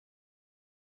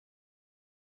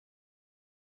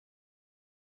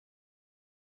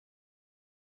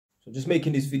So just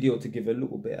making this video to give a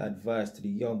little bit of advice to the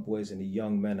young boys and the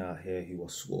young men out here who are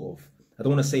sort of, I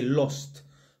don't want to say lost,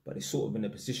 but they're sort of in a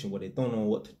position where they don't know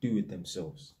what to do with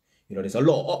themselves. You know, there's a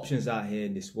lot of options out here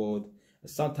in this world. And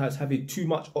sometimes having too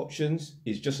much options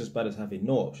is just as bad as having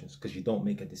no options, because you don't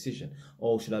make a decision.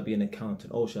 Oh, should I be an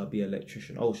accountant? Oh, should I be an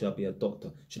electrician? Oh, should I be a doctor?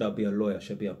 Should I be a lawyer?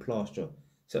 Should I be a plasterer?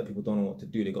 Certain people don't know what to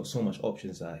do. They got so much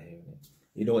options out here.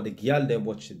 You know what, the gyal them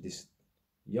watching this,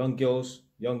 young girls,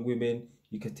 young women,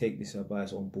 you can take this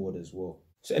advice on board as well.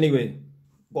 So anyway,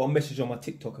 got a message on my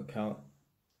TikTok account.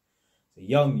 It's a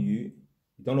young you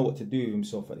don't know what to do with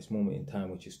himself at this moment in time,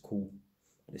 which is cool.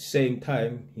 At the same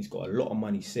time, he's got a lot of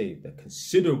money saved, a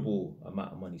considerable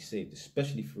amount of money saved,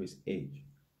 especially for his age.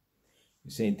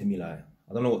 He's saying to me like,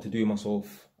 I don't know what to do with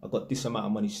myself. I got this amount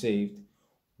of money saved.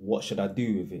 What should I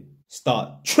do with it?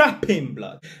 Start trapping,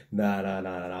 blood. Nah.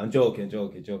 I'm joking.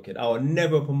 I will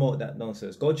never promote that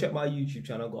nonsense. Go check my YouTube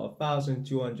channel. I've got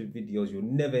 1,200 videos. You'll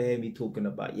never hear me talking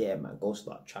about, yeah, man, go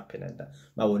start trapping and that.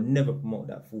 I will never promote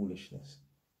that foolishness.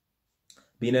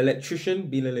 Being an electrician,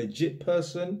 being a legit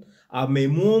person, I've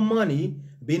made more money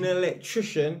being an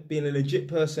electrician, being a legit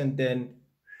person, than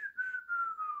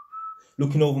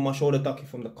looking over my shoulder, ducking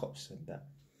from the cops and that.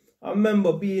 I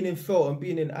remember being in Felton,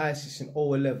 being in ISIS in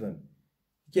 2011.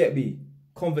 Get me?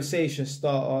 Conversation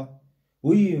starter.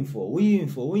 What are you in for? What are you in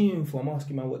for? What are you in for? I'm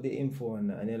asking man what they're in for and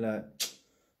that. And they're like,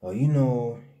 oh, you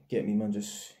know, get me, man,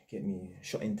 just get me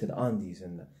shot into the undies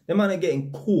and that. Them man are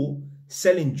getting caught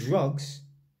selling drugs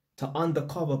to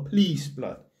undercover police,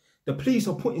 blood. The police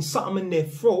are putting something in their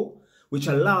throat which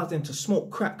allows them to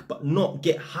smoke crack but not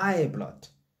get high, blood.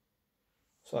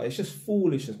 So it's just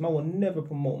foolishness. Man will never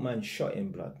promote man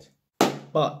shotting, blood.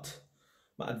 But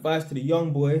my advice to the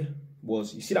young boy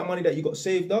was, you see that money that you got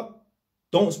saved up?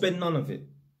 Don't spend none of it.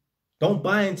 Don't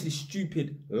buy into this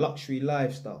stupid luxury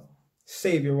lifestyle.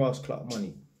 Save your ass clout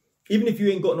money. Even if you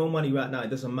ain't got no money right now,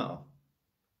 it doesn't matter.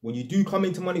 When you do come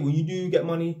into money, when you do get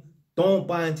money, don't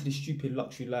buy into this stupid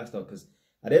luxury lifestyle, because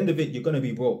at the end of it, you're going to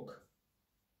be broke.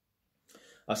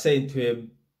 I was saying to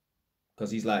him, because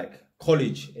he's like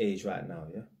college age right now,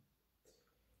 yeah?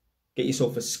 Get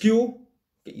yourself a skill,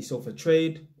 get yourself a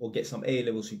trade, or get some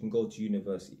A-levels so you can go to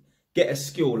university. Get a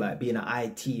skill like being an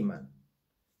IT man.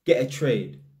 Get a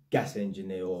trade, gas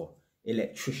engineer or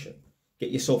electrician.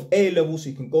 Get yourself A-levels so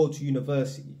you can go to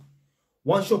university.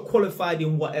 Once you're qualified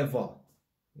in whatever,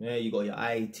 yeah, you got your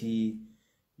IT,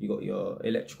 you got your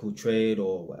electrical trade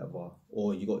or whatever,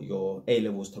 or you got your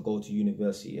A-levels to go to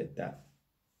university at that.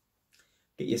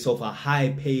 Get yourself a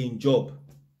high-paying job.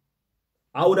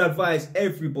 I would advise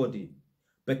everybody,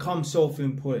 become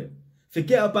self-employed.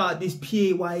 Forget about this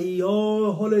PAYE,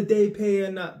 oh, holiday pay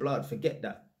and that, blood. Forget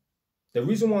that. The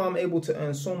reason why I'm able to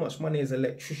earn so much money as an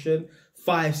electrician,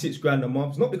 5-6 grand a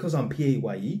month, is not because I'm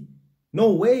PAYE.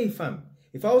 No way, fam.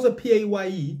 If I was a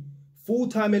PAYE,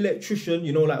 full-time electrician,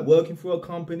 you know, like working for a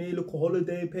company, look at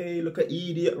holiday pay, look at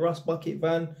idiot rust bucket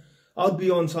van, I'd be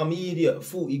on some idiot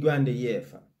 40 grand a year,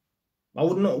 fam. I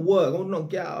would not work. I would not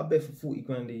get out of bed for 40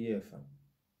 grand a year, fam.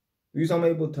 The reason I'm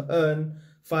able to earn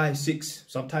 5, 6,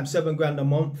 sometimes 7 grand a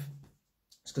month,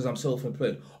 it's because I'm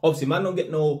self-employed. Obviously, man don't get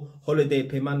no holiday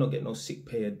pay, man don't get no sick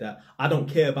pay and that. I don't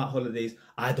care about holidays.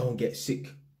 I don't get sick.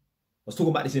 I was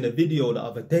talking about this in a video the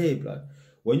other day, blood.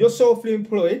 When you're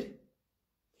self-employed,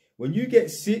 when you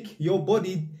get sick, your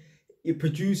body, it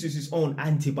produces its own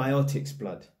antibiotics,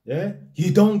 blood. Yeah?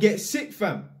 You don't get sick,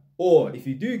 fam. Or if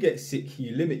you do get sick,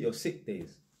 you limit your sick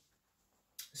days.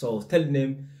 So I was telling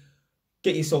him,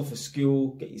 get yourself a skill,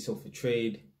 get yourself a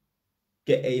trade,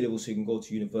 get A-level so you can go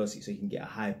to university so you can get a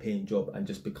high-paying job and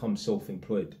just become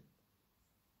self-employed.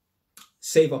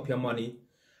 Save up your money.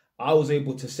 I was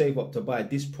able to save up to buy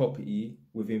this property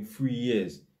within 3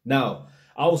 years. Now,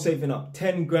 I was saving up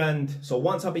 10 grand. So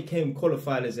once I became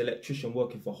qualified as an electrician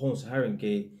working for Holmes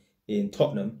Haringey in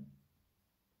Tottenham,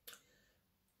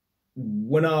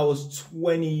 when I was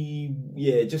 20,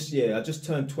 I just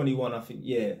turned 21, I think,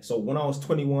 yeah. So when I was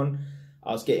 21,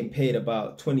 I was getting paid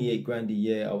about 28 grand a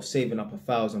year. I was saving up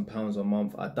 £1,000 a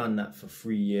month. I'd done that for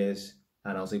 3 years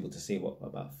and I was able to save up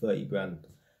about 30 grand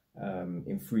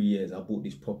in 3 years. I bought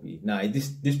this property. Now,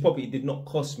 this property did not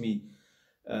cost me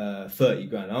 30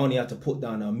 grand. I only had to put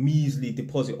down a measly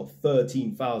deposit of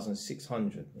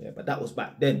 13,600. Yeah, but that was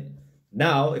back then.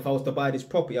 Now, if I was to buy this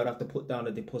property, I'd have to put down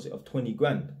a deposit of 20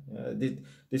 grand.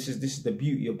 This is the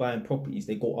beauty of buying properties.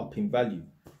 They go up in value.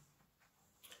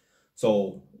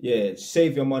 So, yeah,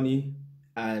 save your money.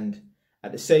 And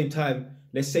at the same time,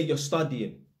 let's say you're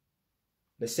studying.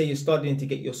 Let's say you're studying to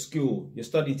get your skill. You're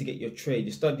studying to get your trade.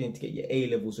 You're studying to get your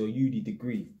A-levels or uni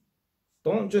degree.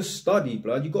 Don't just study,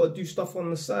 blood. You got to do stuff on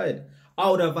the side. I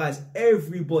would advise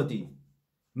everybody,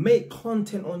 make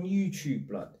content on YouTube,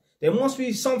 blood. There must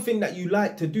be something that you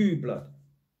like to do, blood.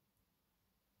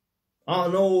 I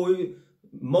don't know,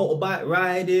 motorbike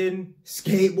riding,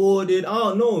 skateboarding, I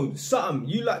don't know, something.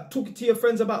 You like talking to your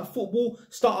friends about football,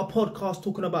 start a podcast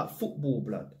talking about football,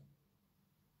 blood.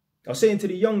 I was saying to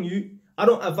the young youth, I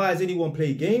don't advise anyone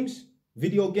play games,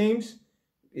 video games.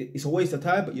 It's a waste of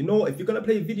time. But you know what? If you're going to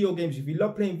play video games, if you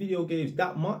love playing video games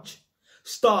that much,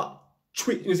 start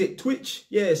Twitch. Was it Twitch?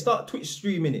 Yeah, start Twitch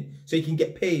streaming it so you can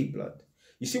get paid, blood.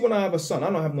 You see, when I have a son, I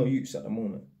don't have no youths at the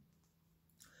moment.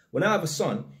 When I have a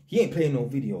son, he ain't playing no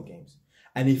video games.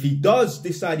 And if he does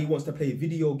decide he wants to play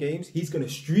video games, he's going to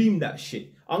stream that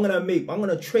shit. I'm going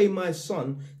to train my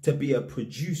son to be a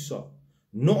producer,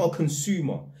 not a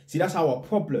consumer. See, that's our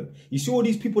problem. You see all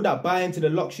these people that buy into the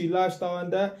luxury lifestyle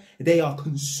and that, they are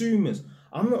consumers.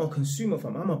 I'm not a consumer,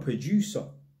 fam. I'm a producer.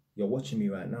 You're watching me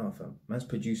right now, fam. Man's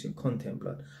producing content,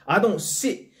 blood. I don't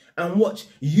sit and watch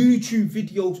YouTube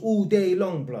videos all day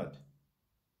long, blood.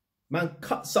 Man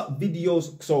cuts up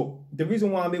videos. So the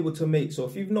reason why I'm able to make, so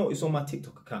if you've noticed on my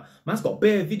TikTok account, man's got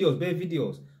bare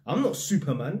videos. I'm not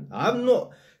Superman. I've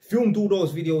not filmed all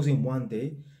those videos in one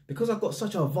day. Because I've got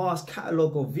such a vast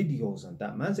catalogue of videos and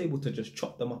that, man's able to just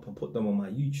chop them up and put them on my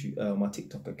YouTube, my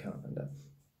TikTok account and that.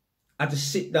 I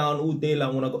just sit down all day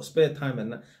long when I got spare time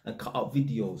and that, and cut up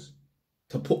videos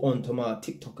to put onto my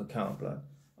TikTok account, blood.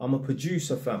 I'm a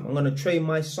producer, fam. I'm going to train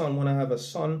my son when I have a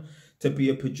son to be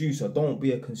a producer. Don't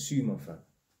be a consumer, fam.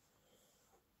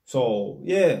 So,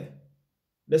 yeah.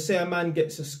 Let's say a man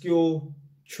gets a skill,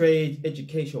 trade,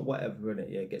 education, whatever, innit?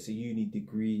 Yeah, gets a uni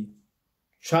degree.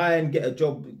 Try and get a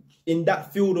job in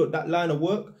that field or that line of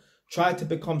work. Try to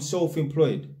become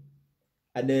self-employed.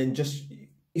 And then just,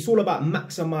 it's all about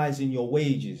maximizing your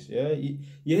wages. Yeah, you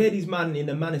hear these men in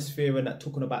the manosphere and that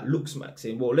talking about looks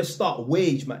maxing. Well, let's start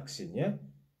wage maxing, yeah?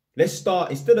 Let's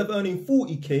start, instead of earning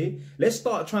 40k, let's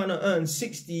start trying to earn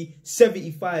 60,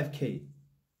 75k.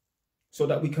 So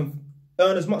that we can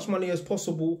earn as much money as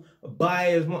possible, buy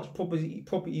as much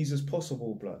properties as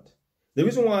possible, blood. The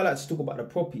reason why I like to talk about the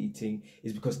property thing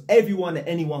is because everyone and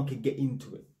anyone can get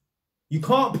into it. You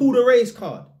can't pull the race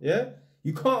card, yeah?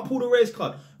 You can't pull the race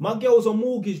card. My girl's a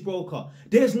mortgage broker.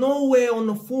 There's nowhere on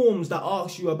the forms that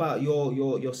asks you about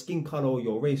your skin color or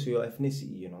your race or your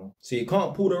ethnicity, you know? So you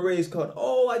can't pull the race card.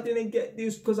 Oh, I didn't get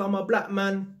this because I'm a black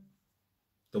man.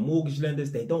 The mortgage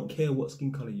lenders, they don't care what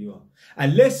skin color you are.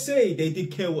 And let's say they did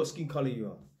care what skin color you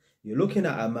are. You're looking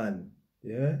at a man,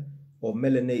 yeah? Or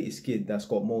melanated skin that's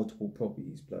got multiple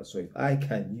properties, blood. So if I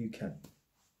can, you can.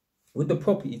 With the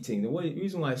property thing, the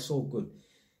reason why it's so good,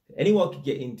 anyone can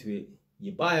get into it.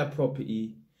 You buy a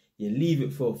property, you leave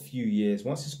it for a few years.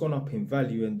 Once it's gone up in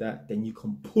value and that, then you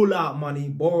can pull out money,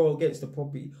 borrow against the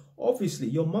property. Obviously,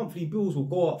 your monthly bills will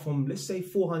go up from, let's say,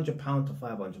 £400 to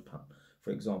 £500, for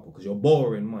example, because you're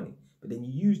borrowing money. But then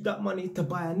you use that money to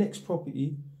buy a next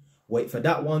property, wait for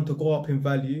that one to go up in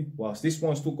value, whilst this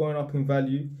one's still going up in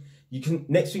value. You can,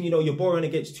 next thing you know, you're borrowing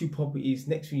against 2 properties.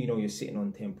 Next thing you know, you're sitting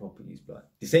on 10 properties, blood.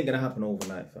 This ain't going to happen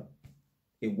overnight, fam.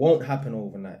 It won't happen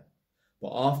overnight.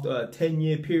 But after a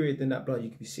 10-year period, then that, blood, you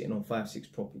could be sitting on 5, 6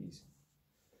 properties.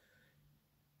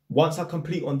 Once I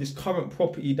complete on this current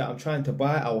property that I'm trying to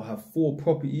buy, I will have 4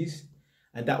 properties.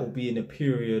 And that will be in a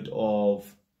period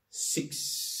of 6,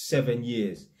 7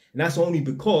 years. And that's only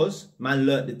because man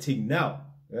learnt the thing now.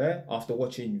 Yeah, after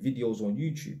watching videos on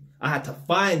YouTube, I had to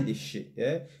find this shit.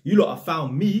 Yeah, you lot have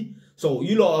found me, so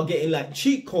you lot are getting like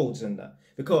cheat codes and that.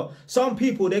 Because some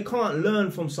people, they can't learn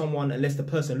from someone unless the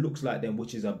person looks like them,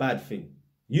 which is a bad thing.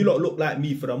 You lot look like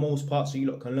me for the most part, so you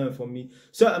lot can learn from me.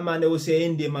 Certain man, they will say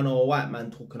Indian man or a white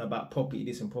man talking about property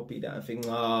this and property that, and think,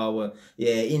 oh, well,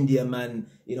 yeah, Indian man,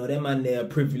 you know, them man, they're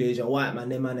privileged, and white man,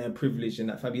 them man, they're privileged, and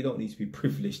that. Fam, you don't need to be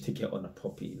privileged to get on a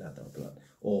property like that, blood,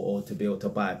 or to be able to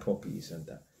buy properties and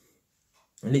that.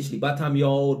 And literally, by the time you're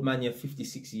old, man, you're 50,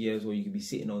 60 years old, you could be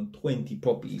sitting on 20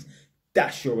 properties.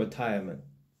 That's your retirement.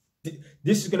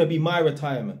 This is going to be my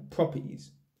retirement,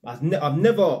 properties. I've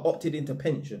never opted into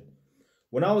pension.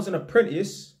 When I was an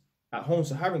apprentice at Home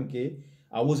Saharangi,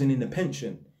 I wasn't in the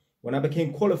pension. When I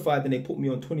became qualified and they put me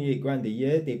on 28 grand a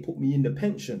year, they put me in the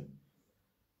pension.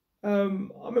 I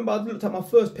remember I looked at my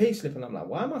first pay slip and I'm like,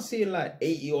 why am I seeing like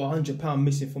 80 or £100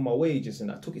 missing from my wages?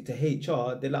 And I took it to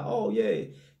HR. They're like, oh yeah,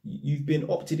 you've been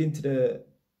opted into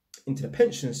the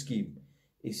pension scheme.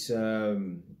 It's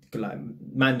like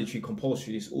mandatory,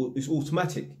 compulsory. It's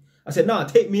automatic. I said, no,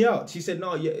 take me out. She said,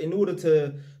 no, in order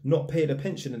to not pay the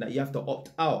pension and that, you have to opt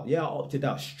out. Yeah, I opted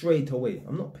out straight away.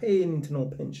 I'm not paying into no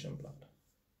pension, blood.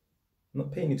 I'm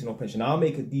not paying into no pension. I'll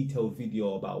make a detailed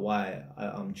video about why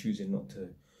I'm choosing not to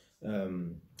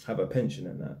have a pension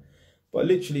and that. But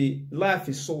literally, life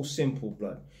is so simple,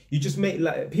 blood. You just make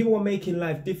people are making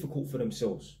life difficult for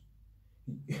themselves.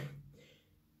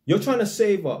 You're trying to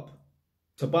save up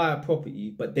to buy a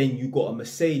property, but then you got a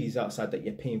Mercedes outside that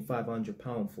you're paying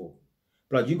 £500 for.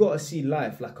 Blood, you got to see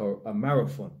life like a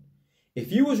marathon.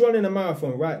 If you was running a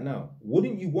marathon right now,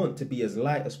 wouldn't you want to be as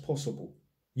light as possible?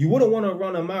 You wouldn't want to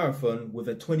run a marathon with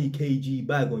a 20 kg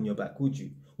bag on your back, would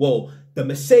you? Well, the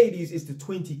Mercedes is the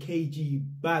 20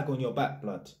 kg bag on your back,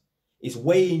 blood. It's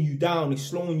weighing you down, it's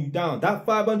slowing you down. That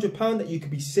 £500 that you could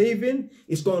be saving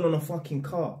is going on a fucking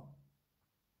car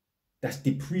that's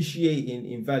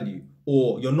depreciating in value,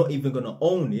 or you're not even going to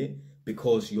own it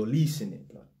because you're leasing it,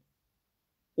 blood.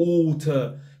 All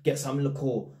to get some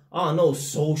little, I don't know,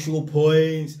 social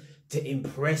points, to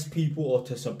impress people or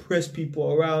to suppress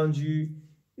people around you.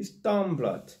 It's dumb,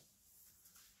 blood.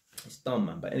 It's dumb,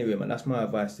 man. But anyway, man, that's my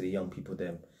advice to the young people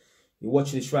then. You're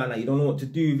watching this right now, you don't know what to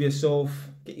do with yourself.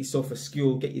 Get yourself a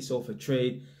skill, get yourself a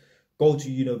trade. Go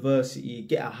to university,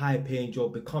 get a high-paying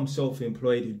job, become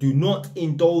self-employed. Do not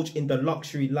indulge in the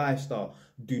luxury lifestyle.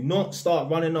 Do not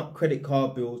start running up credit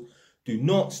card bills. Do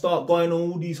not start going on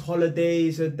all these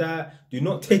holidays and that. Do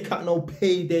not take out no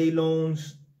payday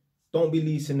loans. Don't be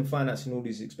leasing and financing all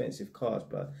these expensive cars,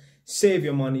 blood. Save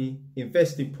your money,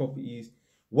 invest in properties,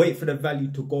 wait for the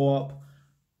value to go up,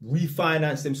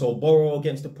 refinance them, so borrow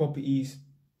against the properties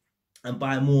and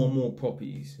buy more and more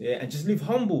properties. Yeah, and just live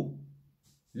humble.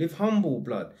 Live humble,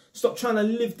 blood. Stop trying to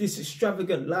live this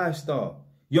extravagant lifestyle.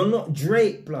 You're not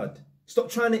Drake, blood. Stop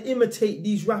trying to imitate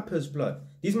these rappers, blood.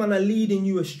 These men are leading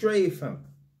you astray, fam.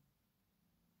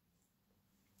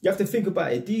 You have to think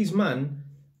about it. These men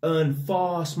earn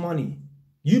fast money.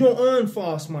 You don't earn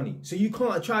fast money, so you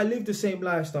can't try to live the same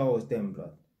lifestyle as them,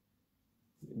 blood.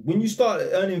 When you start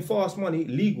earning fast money,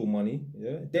 legal money,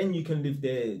 yeah, then you can live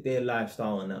their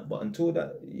lifestyle and that. But until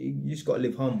that, you just got to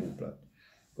live humble, blood.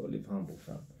 Got to live humble,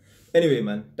 fam. Anyway,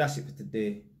 man, that's it for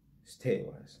today. Stay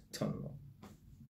wise. Turn up.